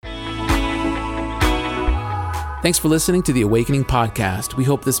Thanks for listening to the Awakening Podcast. We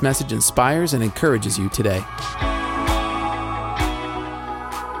hope this message inspires and encourages you today.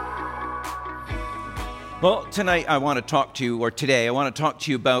 Well, today I want to talk to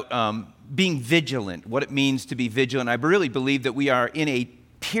you about being vigilant, what it means to be vigilant. I really believe that we are in a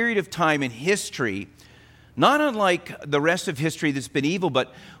period of time in history, not unlike the rest of history that's been evil,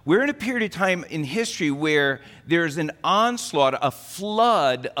 but we're in a period of time in history where there's an onslaught, a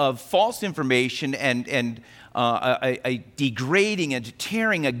flood of false information and a degrading and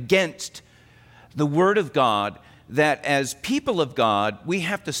tearing against the Word of God, that as people of God, we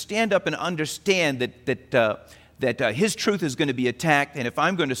have to stand up and understand that His truth is going to be attacked, and if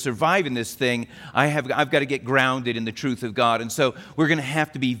I'm going to survive in this thing, I've got to get grounded in the truth of God, and so we're going to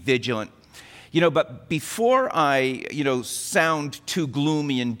have to be vigilant. But before I, sound too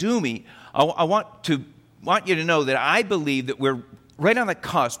gloomy and doomy, I want you to know that I believe that we're right on the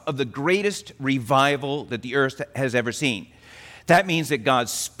cusp of the greatest revival that the earth has ever seen. That means that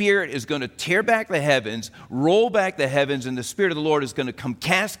God's Spirit is going to tear back the heavens, roll back the heavens, and the Spirit of the Lord is going to come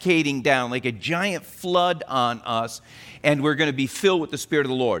cascading down like a giant flood on us, and we're going to be filled with the Spirit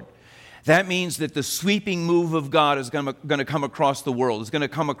of the Lord. That means that the sweeping move of God is going to come across the world. It's going to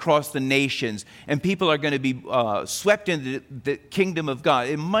come across the nations, and people are going to be swept into the kingdom of God.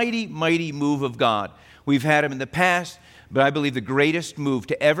 A mighty, mighty move of God. We've had them in the past, but I believe the greatest move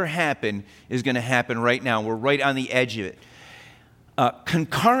to ever happen is going to happen right now. We're right on the edge of it.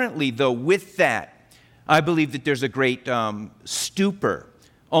 Concurrently, though, with that, I believe that there's a great stupor,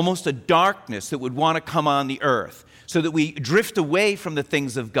 almost a darkness that would want to come on the earth, so that we drift away from the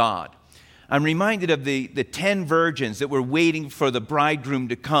things of God. I'm reminded of the 10 virgins that were waiting for the bridegroom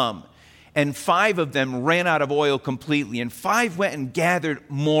to come, and 5 of them ran out of oil completely, and 5 went and gathered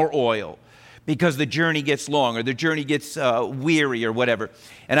more oil because the journey gets long or the journey gets weary or whatever.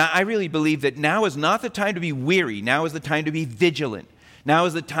 And I really believe that now is not the time to be weary. Now is the time to be vigilant. Now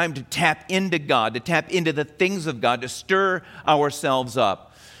is the time to tap into God, to tap into the things of God, to stir ourselves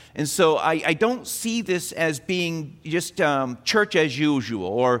up. And so I don't see this as being just church as usual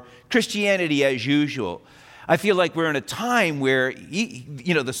or Christianity as usual. I feel like we're in a time where,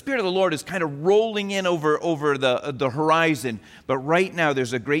 the Spirit of the Lord is kind of rolling in over the horizon. But right now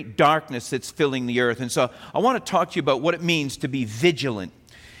there's a great darkness that's filling the earth. And so I want to talk to you about what it means to be vigilant.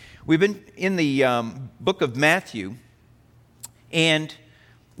 We've been in the book of Matthew, and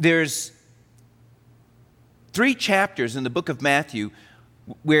there's 3 chapters in the book of Matthew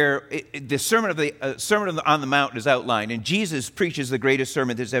where the Sermon on the Mount is outlined, and Jesus preaches the greatest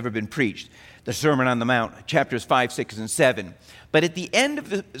sermon that's ever been preached, the Sermon on the Mount, chapters 5, 6, and 7. But at the end of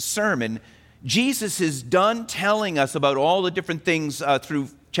the sermon, Jesus is done telling us about all the different things through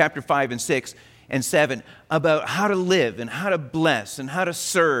chapter 5 and 6 and 7 about how to live and how to bless and how to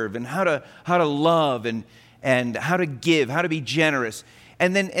serve and how to love and how to give, how to be generous,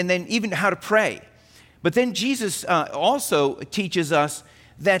 and then even how to pray. But then Jesus also teaches us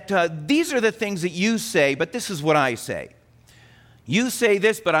that these are the things that you say, but this is what I say. You say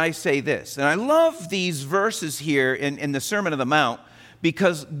this, but I say this. And I love these verses here in the Sermon on the Mount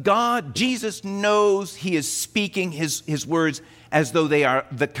because Jesus knows He is speaking His words as though they are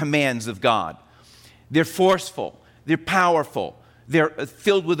the commands of God. They're forceful. They're powerful. They're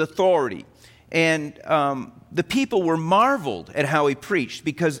filled with authority. And the people were marveled at how He preached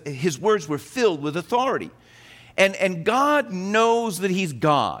because His words were filled with authority. And God knows that He's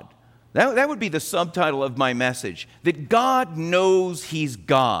God. That would be the subtitle of my message, that God knows He's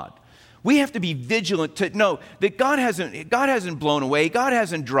God. We have to be vigilant to know that God hasn't blown away. God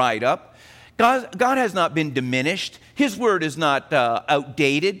hasn't dried up. God has not been diminished. His word is not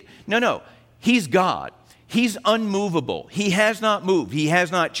outdated. No. He's God. He's unmovable. He has not moved. He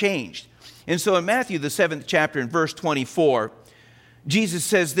has not changed. And so in Matthew, the 7th chapter, in verse 24, Jesus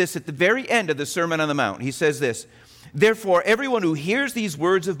says this at the very end of the Sermon on the Mount. He says this, "Therefore, everyone who hears these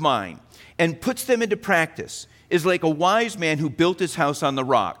words of mine and puts them into practice is like a wise man who built his house on the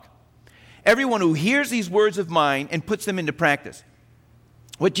rock." Everyone who hears these words of mine and puts them into practice.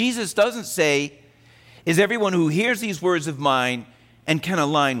 What Jesus doesn't say is everyone who hears these words of mine and can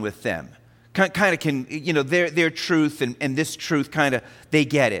align with them. Kind of can, their truth and this truth they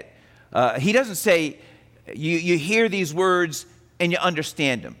get it. He doesn't say you hear these words and you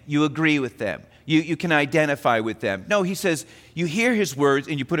understand them. You agree with them. You can identify with them. No, he says you hear His words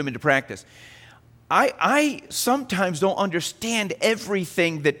and you put them into practice. I sometimes don't understand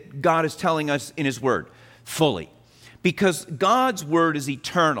everything that God is telling us in His Word fully, because God's Word is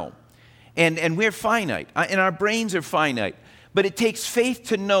eternal, and we're finite, and our brains are finite. But it takes faith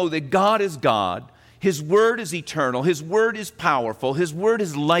to know that God is God. His Word is eternal. His Word is powerful. His Word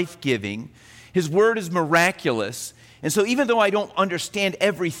is life-giving. His word is miraculous. And so even though I don't understand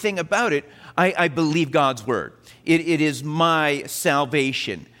everything about it, I believe God's word. It is my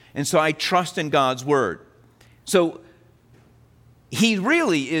salvation. And so I trust in God's word. So he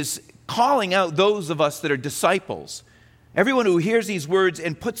really is calling out those of us that are disciples. Everyone who hears these words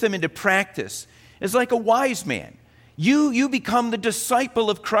and puts them into practice is like a wise man. You become the disciple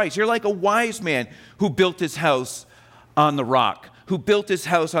of Christ. You're like a wise man who built his house on the rock. Who built his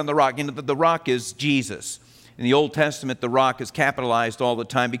house on the rock. And the rock is Jesus. In the Old Testament, the rock is capitalized all the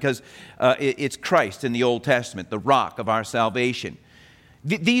time because it's Christ in the Old Testament, the rock of our salvation.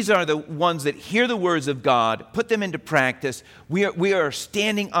 These are the ones that hear the words of God, put them into practice. We are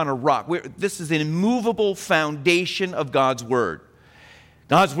standing on a rock. This is an immovable foundation of God's word.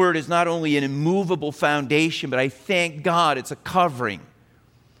 God's word is not only an immovable foundation, but I thank God it's a covering.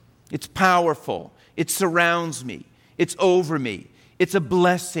 It's powerful. It surrounds me. It's over me. It's a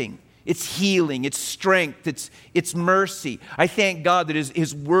blessing. It's healing, it's strength, it's mercy. I thank God that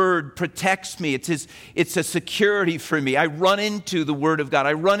His word protects me. It's a security for me. I run into the word of God.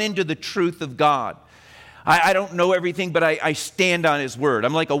 I run into the truth of God. I don't know everything, but I stand on His word.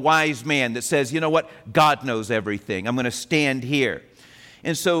 I'm like a wise man that says, you know what? God knows everything. I'm going to stand here.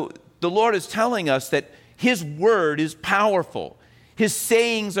 And so the Lord is telling us that His word is powerful. His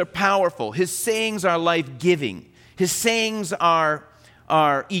sayings are powerful. His sayings are life-giving. His sayings are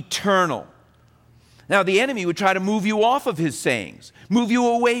eternal. Now, the enemy would try to move you off of his sayings, move you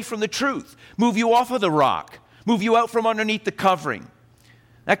away from the truth, move you off of the rock, move you out from underneath the covering.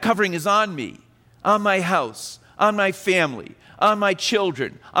 That covering is on me, on my house, on my family, on my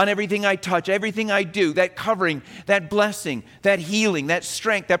children, on everything I touch, everything I do. That covering, that blessing, that healing, that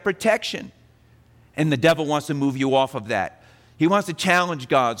strength, that protection. And the devil wants to move you off of that. He wants to challenge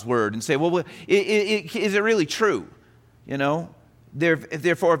God's word and say, well, is it really true? You know?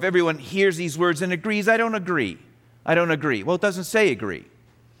 Therefore, if everyone hears these words and agrees, I don't agree. I don't agree. Well, it doesn't say agree.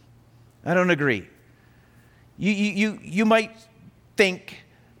 I don't agree. You might think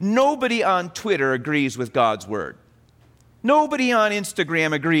nobody on Twitter agrees with God's word. Nobody on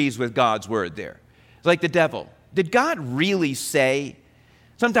Instagram agrees with God's word there. It's like the devil. Did God really say?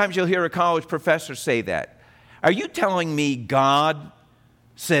 Sometimes you'll hear a college professor say that. Are you telling me God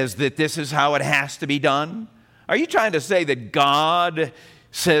says that this is how it has to be done? Are you trying to say that God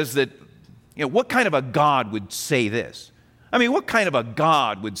says that, what kind of a God would say this? I mean, what kind of a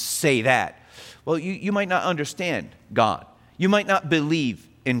God would say that? Well, you might not understand God. You might not believe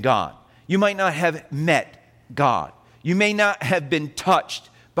in God. You might not have met God. You may not have been touched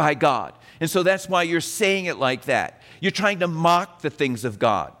by God. And so that's why you're saying it like that. You're trying to mock the things of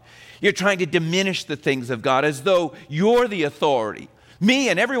God. You're trying to diminish the things of God as though you're the authority. Me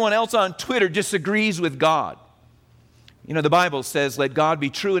and everyone else on Twitter disagrees with God. The Bible says, let God be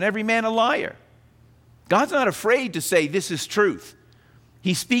true and every man a liar. God's not afraid to say this is truth.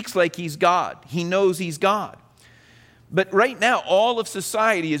 He speaks like He's God. He knows He's God. But right now, all of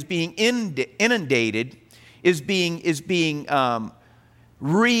society is being inundated, is being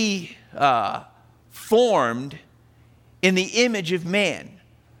reformed in the image of man.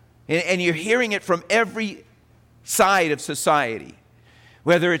 And you're hearing it from every side of society.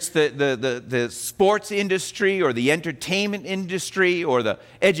 Whether it's the sports industry or the entertainment industry or the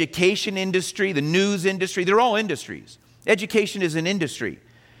education industry, the news industry, they're all industries. Education is an industry.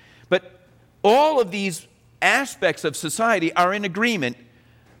 But all of these aspects of society are in agreement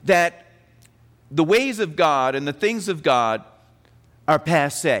that the ways of God and the things of God are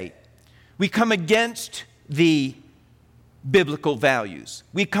passé. We come against the biblical values.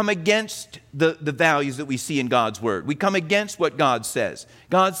 We come against the values that we see in God's word. We come against what God says.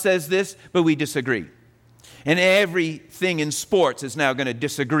 God says this, but we disagree. And everything in sports is now going to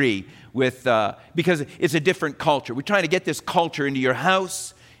disagree with, because it's a different culture. We're trying to get this culture into your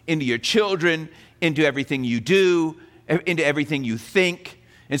house, into your children, into everything you do, into everything you think.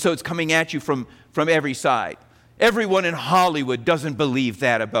 And so it's coming at you from every side. Everyone in Hollywood doesn't believe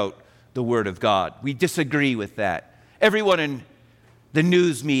that about the word of God. We disagree with that. Everyone in the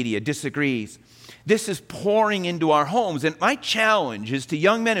news media disagrees. This is pouring into our homes. And my challenge is to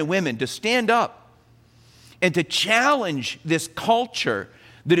young men and women to stand up and to challenge this culture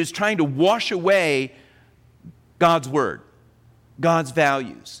that is trying to wash away God's word, God's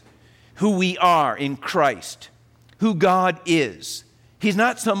values, who we are in Christ, who God is. He's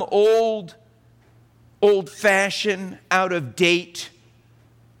not some old-fashioned, out-of-date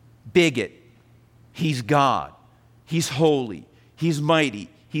bigot. He's God. He's holy, He's mighty,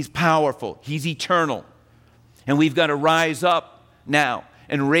 He's powerful, He's eternal. And we've got to rise up now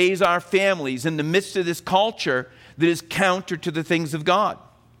and raise our families in the midst of this culture that is counter to the things of God.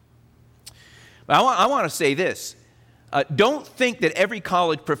 But I want to say this. Don't think that every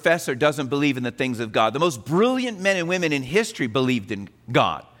college professor doesn't believe in the things of God. The most brilliant men and women in history believed in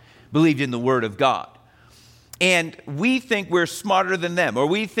God, believed in the Word of God. And we think we're smarter than them, or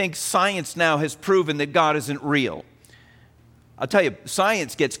we think science now has proven that God isn't real. I'll tell you,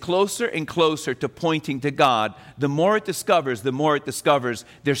 science gets closer and closer to pointing to God. The more it discovers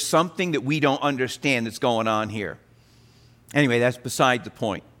there's something that we don't understand that's going on here. Anyway, that's beside the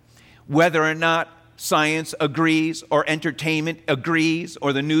point. Whether or not science agrees, or entertainment agrees,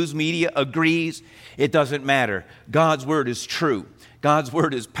 or the news media agrees, it doesn't matter. God's Word is true. God's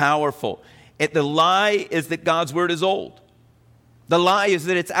Word is powerful. The lie is that God's Word is old. The lie is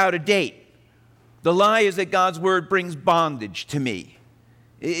that it's out of date. The lie is that God's Word brings bondage to me.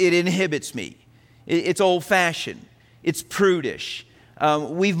 It inhibits me. It's old-fashioned. It's prudish.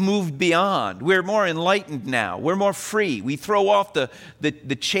 We've moved beyond. We're more enlightened now. We're more free. We throw off the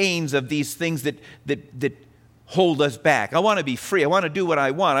chains of these things that hold us back. I want to be free. I want to do what I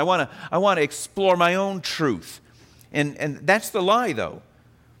want. I want to explore my own truth. And that's the lie, though.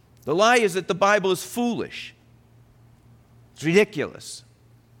 The lie is that the Bible is foolish. It's ridiculous.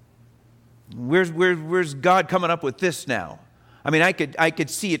 Where's God coming up with this now? I mean, I could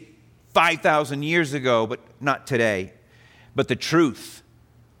see it 5,000 years ago, but not today. But the truth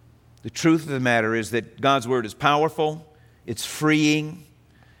of the matter is that God's Word is powerful, it's freeing,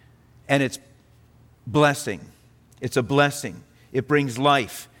 and it's blessing. It's a blessing. It brings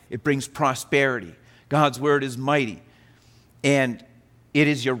life. It brings prosperity. God's Word is mighty, and it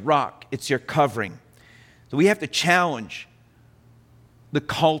is your rock. It's your covering. So we have to challenge the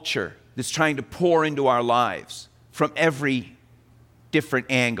culture that's trying to pour into our lives from every different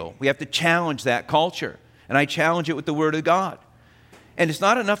angle. We have to challenge that culture. And I challenge it with the Word of God. And it's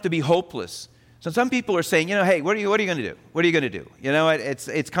not enough to be hopeless. So some people are saying, hey, what are you going to do? What are you going to do?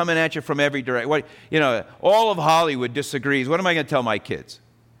 It's coming at you from every direction. All of Hollywood disagrees. What am I going to tell my kids?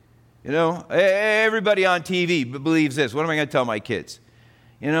 Everybody on TV believes this. What am I going to tell my kids?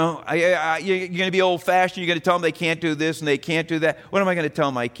 You're going to be old-fashioned. You're going to tell them they can't do this and they can't do that. What am I going to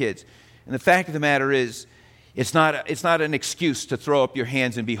tell my kids? And the fact of the matter is, it's not an excuse to throw up your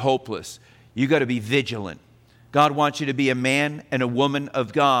hands and be hopeless. You got to be vigilant. God wants you to be a man and a woman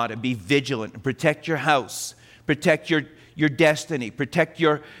of God and be vigilant and protect your house, protect your destiny, protect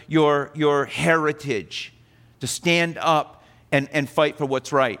your heritage, to stand up and fight for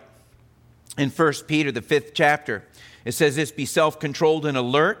what's right. In 1 Peter, the 5th chapter, it says this: be self-controlled and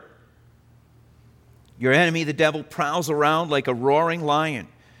alert. Your enemy, the devil, prowls around like a roaring lion,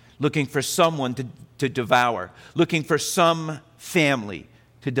 looking for someone to devour, looking for some family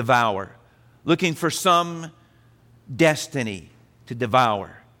to devour, looking for some destiny to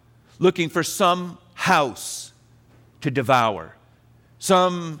devour, looking for some house to devour,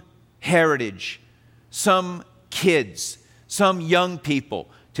 some heritage, some kids, some young people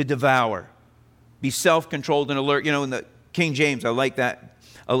to devour. Be self-controlled and alert. In the King James, I like that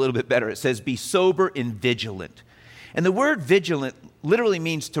a little bit better. It says, be sober and vigilant. And the word vigilant literally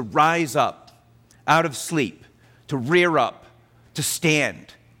means to rise up out of sleep, to rear up, to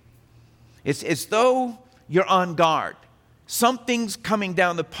stand. It's as though you're on guard. Something's coming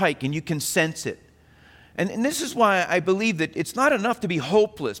down the pike and you can sense it. And this is why I believe that it's not enough to be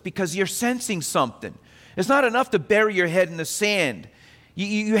hopeless, because you're sensing something. It's not enough to bury your head in the sand.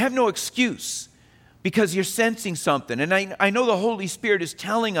 You have no excuse, because you're sensing something. And I know the Holy Spirit is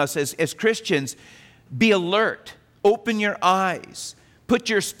telling us as Christians, be alert, open your eyes, put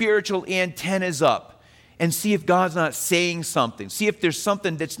your spiritual antennas up, and see if God's not saying something. See if there's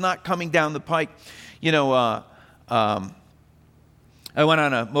something that's not coming down the pike. I went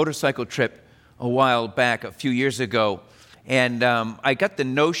on a motorcycle trip a while back, a few years ago, and I got the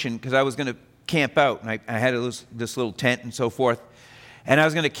notion, because I was going to camp out, and I had this little tent and so forth, and I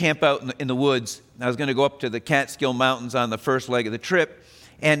was going to camp out in the woods. I was going to go up to the Catskill Mountains on the first leg of the trip,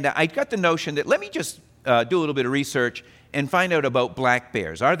 and I got the notion that let me just do a little bit of research and find out about black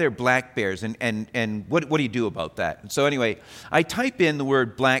bears. Are there black bears, and what do you do about that? And so anyway, I type in the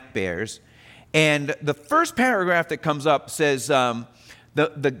word black bears, and the first paragraph that comes up says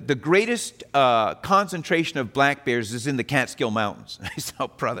the greatest concentration of black bears is in the Catskill Mountains. I said, oh,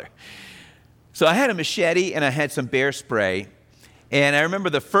 brother. So I had a machete and I had some bear spray, and I remember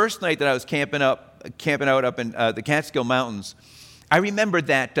the first night that I was camping out up in the Catskill Mountains, I remembered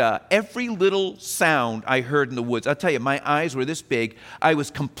that every little sound I heard in the woods, I'll tell you, my eyes were this big. I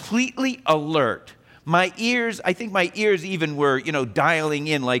was completely alert. My ears, I think my ears even were, dialing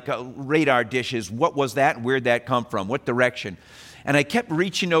in like radar dishes. What was that? Where'd that come from? What direction? And I kept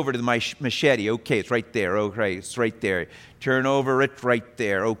reaching over to my machete. Okay, it's right there. Okay, it's right there. Turn over, it's right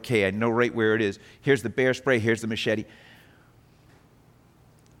there. Okay, I know right where it is. Here's the bear spray, here's the machete.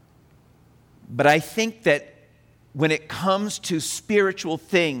 But I think that when it comes to spiritual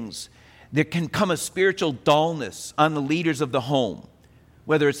things, there can come a spiritual dullness on the leaders of the home.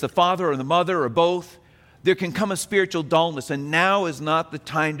 Whether it's the father or the mother or both, there can come a spiritual dullness. And now is not the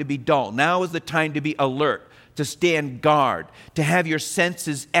time to be dull. Now is the time to be alert, to stand guard, to have your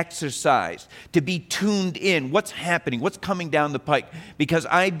senses exercised, to be tuned in. What's happening? What's coming down the pike? Because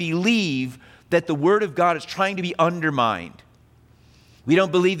I believe that the Word of God is trying to be undermined. We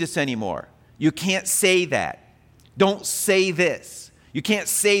don't believe this anymore. You can't say that. Don't say this. You can't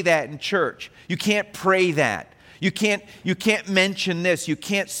say that in church. You can't pray that. You can't mention this. You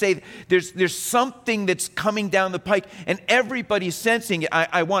can't say that. There's something that's coming down the pike, and everybody's sensing it.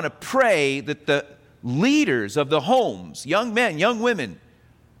 I want to pray that the leaders of the homes, young men, young women,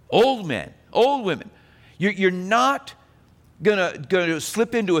 old men, old women, you're not going to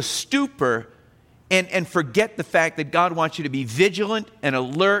slip into a stupor and forget the fact that God wants you to be vigilant and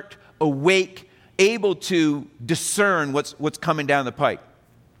alert, awake, able to discern what's coming down the pike.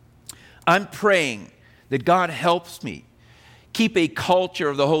 I'm praying that God helps me keep a culture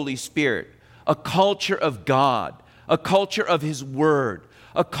of the Holy Spirit, a culture of God, a culture of His Word,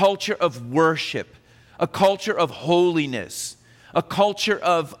 a culture of worship, a culture of holiness, a culture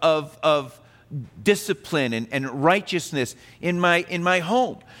of discipline and righteousness in my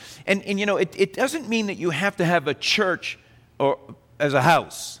home. And you know, it doesn't mean that you have to have a church or as a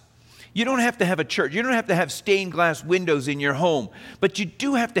house. You don't have to have a church. You don't have to have stained glass windows in your home. But you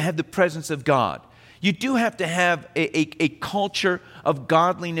do have to have the presence of God. You do have to have a culture of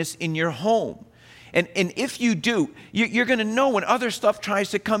godliness in your home. And if you do, you're going to know when other stuff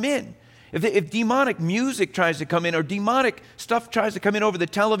tries to come in. If demonic music tries to come in, or demonic stuff tries to come in over the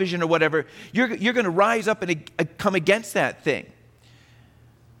television or whatever, you're going to rise up and come against that thing.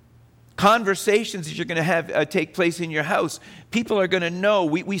 Conversations that you're going to have take place in your house, people are going to know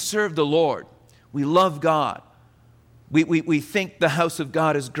we serve the Lord. We love God. We think the house of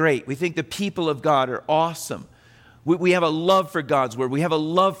God is great. We think the people of God are awesome. We have a love for God's word. We have a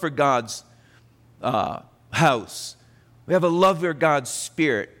love for God's house. We have a love for God's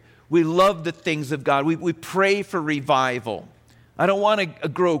spirit. We love the things of God. We pray for revival. I don't want to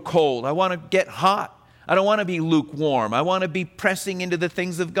grow cold. I want to get hot. I don't want to be lukewarm. I want to be pressing into the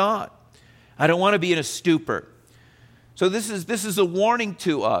things of God. I don't want to be in a stupor. So this is a warning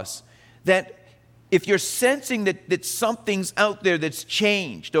to us that if you're sensing that something's out there that's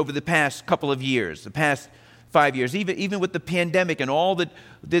changed over the past couple of years, the past 5 years, even with the pandemic and all that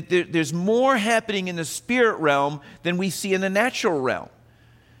there's more happening in the spirit realm than we see in the natural realm.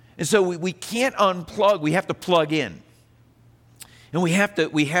 And so we can't unplug. We have to plug in. And we have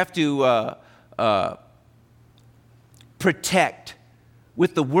to protect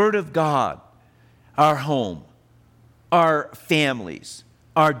with the Word of God our home, our families,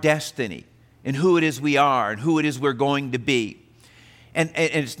 our destiny, and who it is we are and who it is we're going to be. And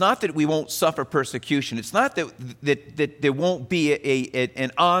it's not that we won't suffer persecution. It's not that there won't be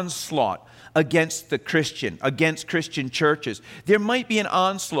an onslaught against the Christian, against Christian churches. There might be an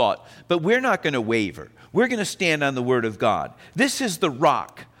onslaught, but we're not going to waver. We're going to stand on the Word of God. This is the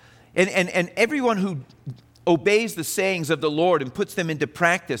rock. And everyone who obeys the sayings of the Lord and puts them into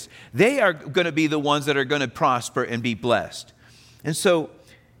practice, they are going to be the ones that are going to prosper and be blessed. And so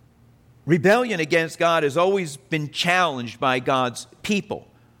rebellion against God has always been challenged by God's people,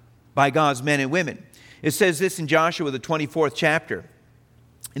 by God's men and women. It says this in Joshua, the 24th chapter,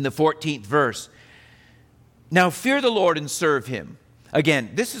 in the 14th verse. Now fear the Lord and serve Him. Again,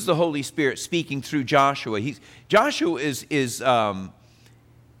 this is the Holy Spirit speaking through Joshua. Joshua is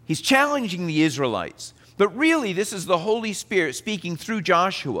challenging the Israelites. But really, this is the Holy Spirit speaking through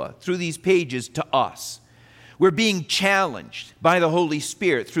Joshua, through these pages, to us. We're being challenged by the Holy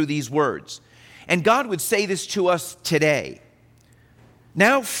Spirit through these words. And God would say this to us today.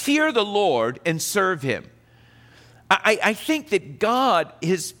 Now fear the Lord and serve Him. I think that God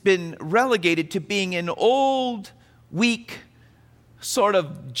has been relegated to being an old, weak sort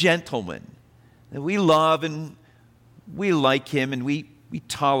of gentleman that we love and we like Him and we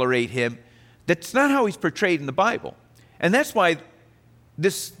tolerate Him. That's not how He's portrayed in the Bible. And that's why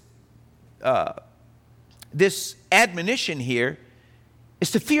this admonition here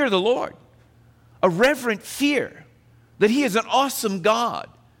is to fear the Lord. A reverent fear that He is an awesome God,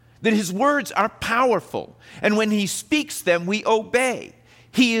 that His words are powerful, and when He speaks them, we obey.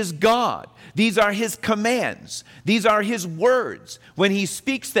 He is God. These are his commands. These are his words. When he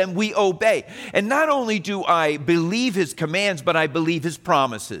speaks them, we obey. And not only do I believe his commands, but I believe his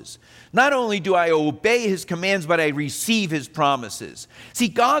promises. Not only do I obey his commands, but I receive his promises. See,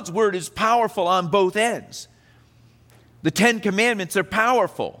 God's word is powerful on both ends. The 10 commandments are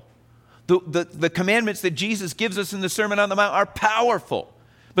powerful. The commandments that Jesus gives us in the Sermon on the Mount are powerful,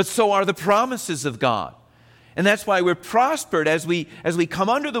 but so are the promises of God. And that's why we're prospered as we come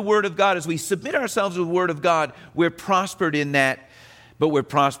under the Word of God, as we submit ourselves to the Word of God, we're prospered in that, but we're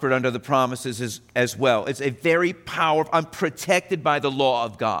prospered under the promises as well. It's a very powerful, I'm protected by the law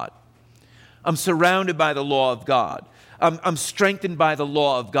of God. I'm surrounded by the law of God. I'm strengthened by the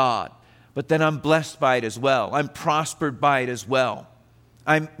law of God, but then I'm blessed by it as well. I'm prospered by it as well.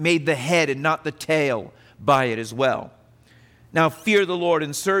 I'm made the head and not the tail by it as well. Now fear the Lord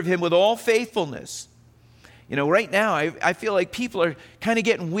and serve him with all faithfulness. You know, right now, I feel like people are kind of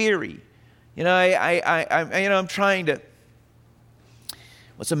getting weary. You know, I'm trying to.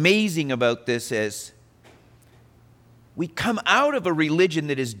 What's amazing about this is we come out of a religion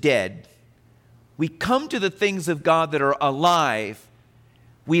that is dead. We come to the things of God that are alive.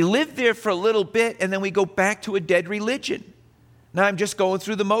 We live there for a little bit, and then we go back to a dead religion. Now I'm just going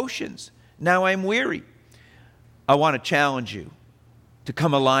through the motions. Now I'm weary. I want to challenge you to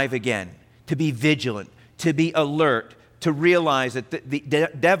come alive again, to be vigilant, to be alert, to realize that the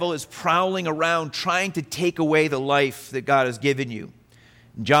devil is prowling around trying to take away the life that God has given you.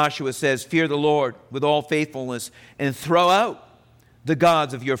 Joshua says, fear the Lord with all faithfulness and throw out the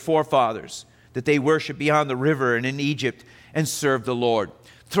gods of your forefathers that they worship beyond the river and in Egypt and serve the Lord.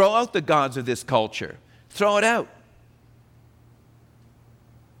 Throw out the gods of this culture. Throw it out.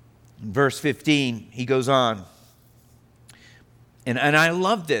 In verse 15, he goes on. And I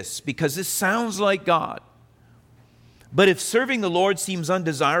love this because this sounds like God. But if serving the Lord seems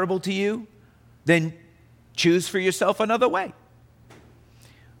undesirable to you, then choose for yourself another way.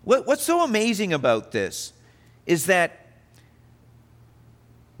 What's so amazing about this is that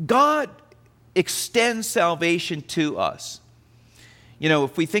God extends salvation to us. You know,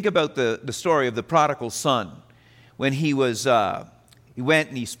 if we think about the story of the prodigal son, when he went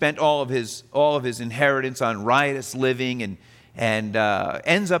and he spent all of his inheritance on riotous living and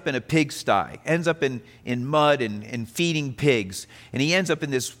ends up in a pigsty, ends up in mud and feeding pigs. And he ends up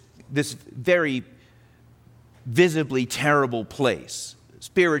in this very visibly terrible place,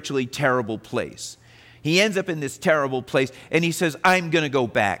 spiritually terrible place. He ends up in this terrible place, and he says, I'm going to go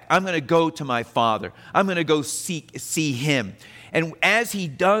back. I'm going to go to my father. I'm going to go see him. And as he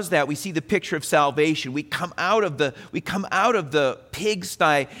does that, we see the picture of salvation. We come out of the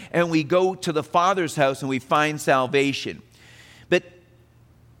pigsty, and we go to the Father's house, and we find salvation. But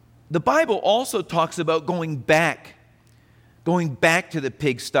the Bible also talks about going back to the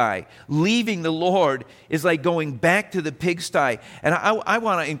pigsty. Leaving the Lord is like going back to the pigsty. And I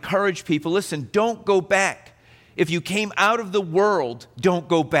want to encourage people, listen, don't go back. If you came out of the world, don't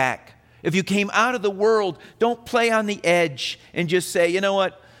go back. If you came out of the world, don't play on the edge and just say, you know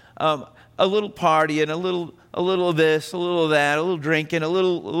what, a little party and a little of this, a little of that, a little drinking, a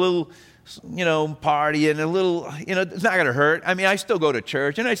little party and a little, it's not going to hurt. I mean, I still go to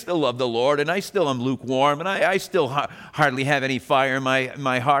church and I still love the Lord and I still am lukewarm and I still hardly have any fire in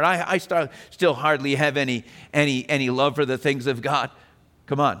my heart. I still hardly have any love for the things of God.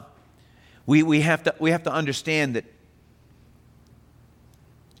 Come on. We have to understand that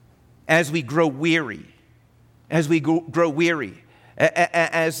as we grow weary, as the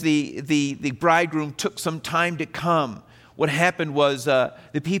bridegroom took some time to come, what happened was the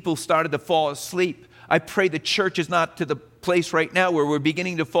people started to fall asleep. I pray the church is not to the place right now where we're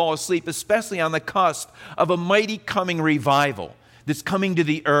beginning to fall asleep, especially on the cusp of a mighty coming revival that's coming to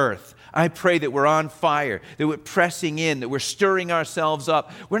the earth. I pray that we're on fire, that we're pressing in, that we're stirring ourselves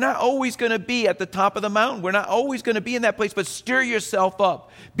up. We're not always going to be at the top of the mountain. We're not always going to be in that place, but stir yourself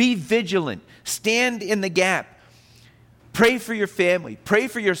up. Be vigilant. Stand in the gap. Pray for your family. Pray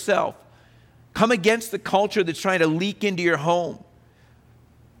for yourself. Come against the culture that's trying to leak into your home.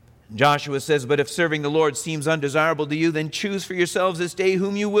 Joshua says, but if serving the Lord seems undesirable to you, then choose for yourselves this day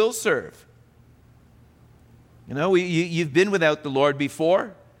whom you will serve. You've been without the Lord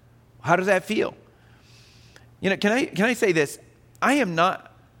before. How does that feel? Can I say this? I'm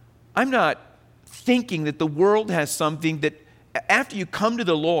not thinking that the world has something that after you come to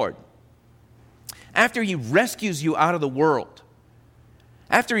the Lord, after he rescues you out of the world,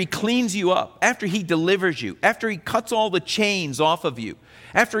 after he cleans you up, after he delivers you, after he cuts all the chains off of you,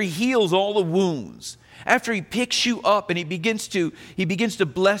 after he heals all the wounds, after he picks you up and he begins to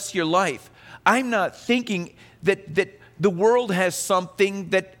bless your life, I'm not thinking that the world has something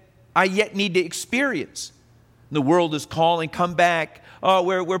that I yet need to experience. The world is calling, come back. Oh,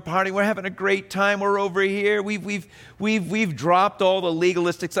 we're partying, we're having a great time, we're over here. We've dropped all the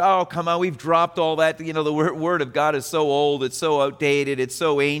legalistics. Oh, come on, we've dropped all that. You know, the word of God is so old, it's so outdated, it's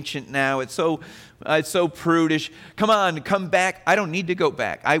so ancient now, it's so prudish. Come on, come back. I don't need to go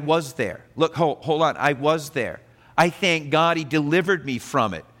back. I was there. Look, hold on, I was there. I thank God He delivered me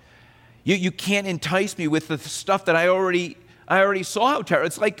from it. You can't entice me with the stuff that I already saw how terrible.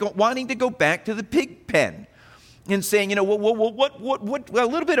 It's like wanting to go back to the pig pen and saying, you know, what, a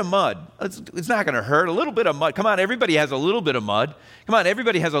little bit of mud. It's not going to hurt. A little bit of mud. Come on, everybody has a little bit of mud. Come on,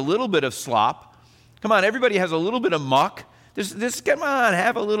 everybody has a little bit of slop. Come on, everybody has a little bit of muck. Come on,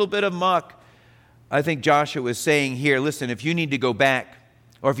 have a little bit of muck. I think Joshua was saying here, listen, if you need to go back,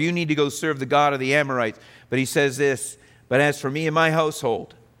 or if you need to go serve the God of the Amorites, but he says this, but as for me and my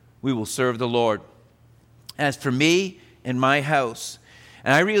household, we will serve the Lord. As for me and my house.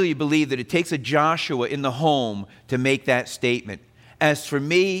 And I really believe that it takes a Joshua in the home to make that statement. As for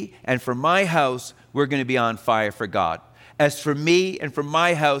me and for my house, we're going to be on fire for God. As for me and for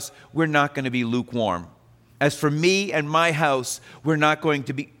my house, we're not going to be lukewarm. As for me and my house, we're not going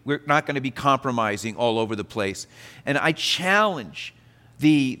to be compromising all over the place. And I challenge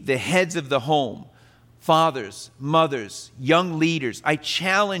the heads of the home, fathers, mothers, young leaders, I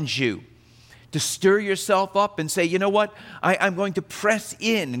challenge you to stir yourself up and say, you know what? I'm going to press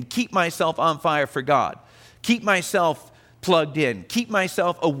in and keep myself on fire for God. Keep myself plugged in. Keep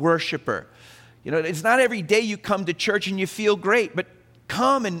myself a worshiper. You know, it's not every day you come to church and you feel great, but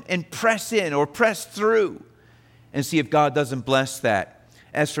come and press in or press through and see if God doesn't bless that.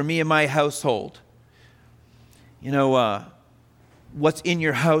 As for me and my household, you know, what's in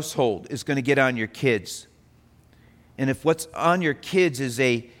your household is going to get on your kids. And if what's on your kids is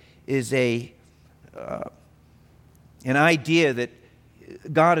an idea that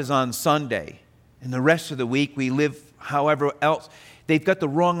God is on Sunday and the rest of the week we live however else, they've got the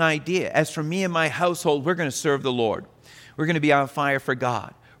wrong idea. As for me and my household, we're going to serve the Lord. We're going to be on fire for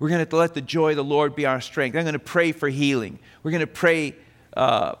God. We're going to let the joy of the Lord be our strength. I'm going to pray for healing. We're going to pray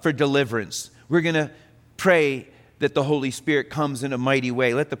for deliverance. We're going to pray that the Holy Spirit comes in a mighty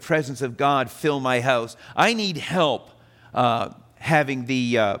way. Let the presence of God fill my house. I need help having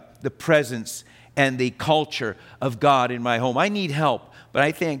the presence and the culture of God in my home. I need help, but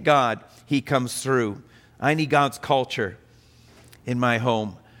I thank God He comes through. I need God's culture in my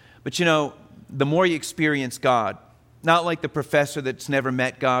home. But you know, the more you experience God, not like the professor that's never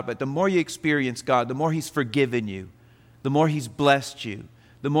met God, but the more you experience God, the more He's forgiven you, the more He's blessed you,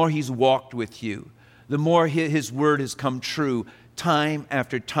 the more He's walked with you, the more His word has come true time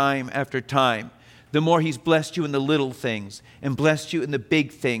after time after time. The more He's blessed you in the little things and blessed you in the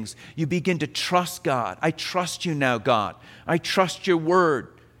big things, you begin to trust God. I trust you now, God. I trust your word.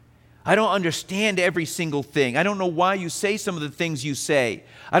 I don't understand every single thing. I don't know why you say some of the things you say.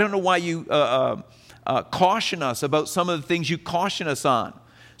 I don't know why you caution us about some of the things you caution us on.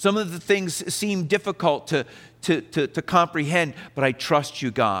 Some of the things seem difficult to comprehend, but I trust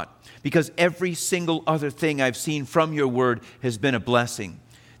you, God, because every single other thing I've seen from your word has been a blessing.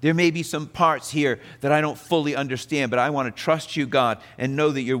 There may be some parts here that I don't fully understand, but I want to trust you, God, and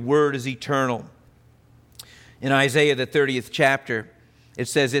know that your word is eternal. In Isaiah, the 30th chapter, it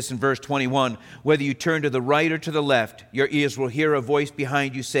says this in verse 21, whether you turn to the right or to the left, your ears will hear a voice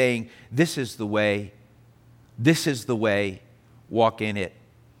behind you saying, this is the way, walk in it.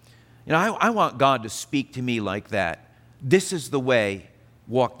 You know, I want God to speak to me like that. This is the way,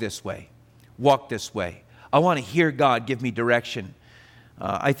 walk this way. Walk this way. I want to hear God give me direction.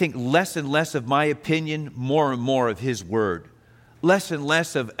 I think less and less of my opinion, more and more of His word. Less and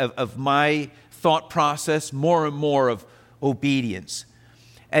less of my thought process, more and more of obedience.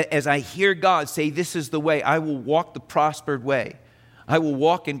 As I hear God say, this is the way, I will walk the prospered way. I will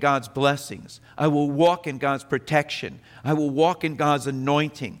walk in God's blessings. I will walk in God's protection. I will walk in God's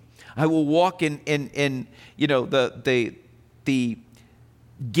anointing. I will walk in you know, the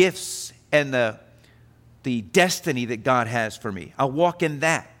gifts and the destiny that God has for me. I'll walk in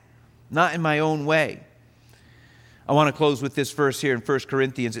that, not in my own way. I want to close with this verse here in 1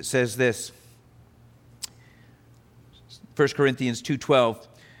 Corinthians. It says this, 1 Corinthians 2:12,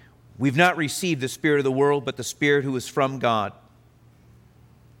 we've not received the spirit of the world, but the Spirit who is from God.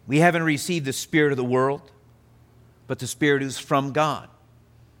 We haven't received the spirit of the world, but the Spirit who's from God.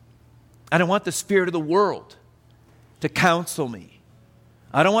 I don't want the spirit of the world to counsel me.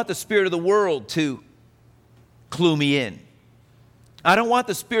 I don't want the spirit of the world to clue me in. I don't want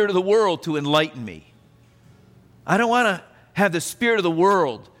the spirit of the world to enlighten me. I don't want to have the spirit of the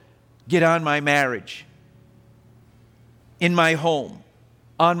world get on my marriage. in my home,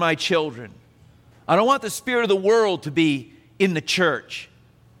 on my children. I don't want the spirit of the world to be in the church,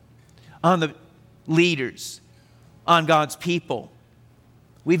 on the leaders, on God's people.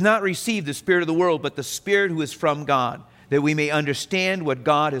 We've not received the spirit of the world, but the Spirit who is from God, that we may understand what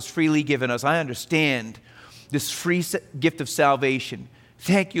God has freely given us. I understand this free gift of salvation.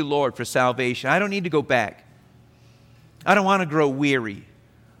 Thank you, Lord, for salvation. I don't need to go back. I don't want to grow weary.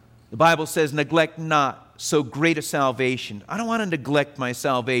 The Bible says, neglect not so great a salvation. I don't want to neglect my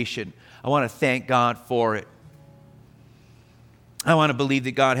salvation. I want to thank God for it. I want to believe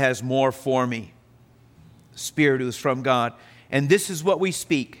that God has more for me. The Spirit who is from God. And this is what we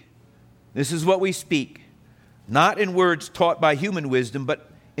speak. This is what we speak. Not in words taught by human wisdom,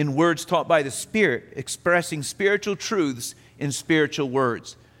 but in words taught by the Spirit, expressing spiritual truths in spiritual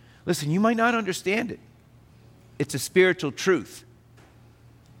words. Listen, you might not understand it. It's a spiritual truth.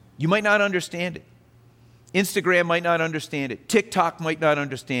 You might not understand it. Instagram might not understand it. TikTok might not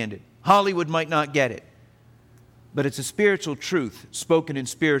understand it. Hollywood might not get it. But it's a spiritual truth spoken in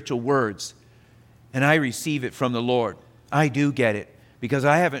spiritual words. And I receive it from the Lord. I do get it because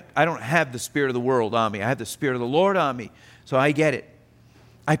I don't have the spirit of the world on me. I have the Spirit of the Lord on me, so I get it.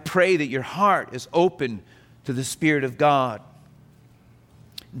 I pray that your heart is open to the Spirit of God.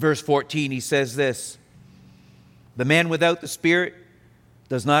 In verse 14, he says this, the man without the Spirit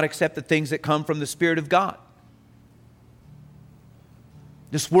does not accept the things that come from the Spirit of God.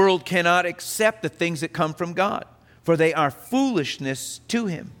 This world cannot accept the things that come from God, for they are foolishness to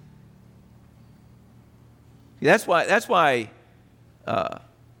him. That's why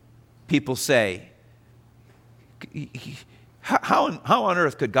people say, how on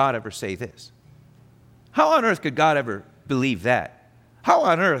earth could God ever say this? How on earth could God ever believe that? How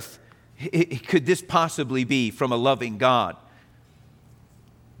on earth could this possibly be from a loving God?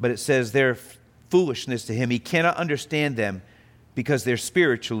 But it says they're foolishness to him. He cannot understand them because they're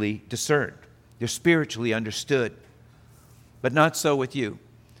spiritually discerned. They're spiritually understood. But not so with you.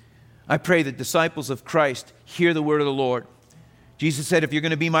 I pray that disciples of Christ hear the word of the Lord. Jesus said, if you're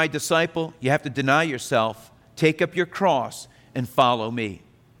going to be my disciple, you have to deny yourself, take up your cross, and follow me.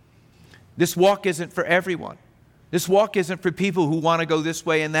 This walk isn't for everyone. This walk isn't for people who want to go this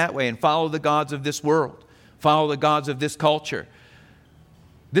way and that way and follow the gods of this world, follow the gods of this culture.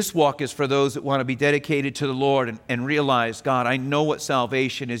 This walk is for those that want to be dedicated to the Lord and realize, God, I know what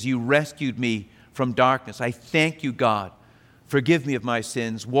salvation is. You rescued me from darkness. I thank you, God. Forgive me of my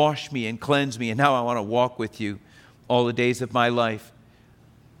sins, wash me and cleanse me, and now I want to walk with you all the days of my life.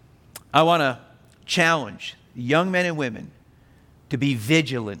 I want to challenge young men and women to be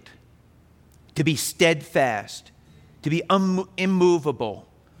vigilant, to be steadfast, to be immovable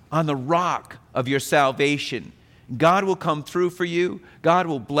on the rock of your salvation. God will come through for you. God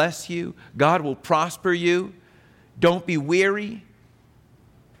will bless you. God will prosper you. Don't be weary.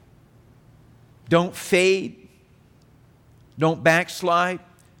 Don't fade. Don't backslide.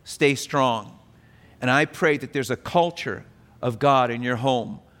 Stay strong. And I pray that there's a culture of God in your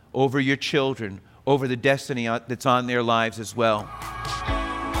home, over your children, over the destiny that's on their lives as well.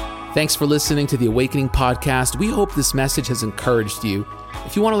 Thanks for listening to the Awakening Podcast. We hope this message has encouraged you.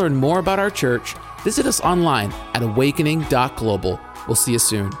 If you want to learn more about our church, visit us online at awakening.global. We'll see you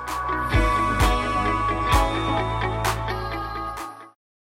soon.